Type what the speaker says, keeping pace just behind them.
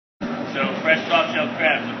So fresh soft-shell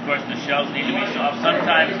crabs, of course, the shells need to be soft.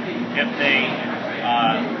 Sometimes, if they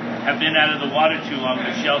have been out of the water too long,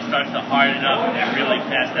 the shell starts to harden up and really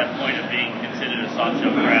past that point of being considered a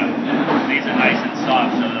soft-shell crab. These are nice and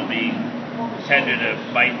soft, so they'll be tender to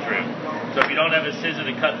bite through. So if you don't have a scissor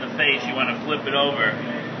to cut the face, you want to flip it over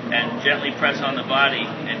and gently press on the body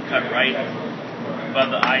and cut right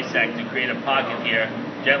above the eye sac to create a pocket here.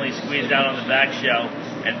 Gently squeeze down on the back shell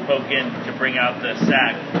and poke in to bring out the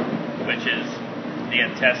sac, which is the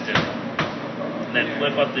intestine. And then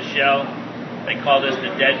flip up the shell. They call this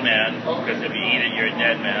the dead man, because if you eat it, you're a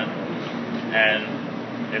dead man. And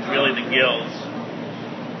it's really the gills.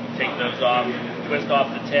 Take those off, twist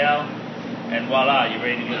off the tail, and voila, you're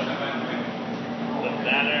ready to go. Little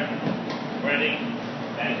batter, ready,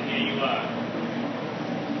 and here you are.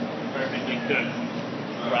 Perfectly cooked,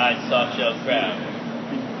 fried soft-shell crab.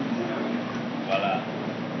 Voila.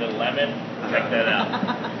 Little lemon, check that out.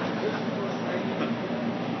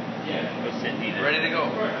 Go sit and eat it. Ready to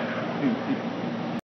go.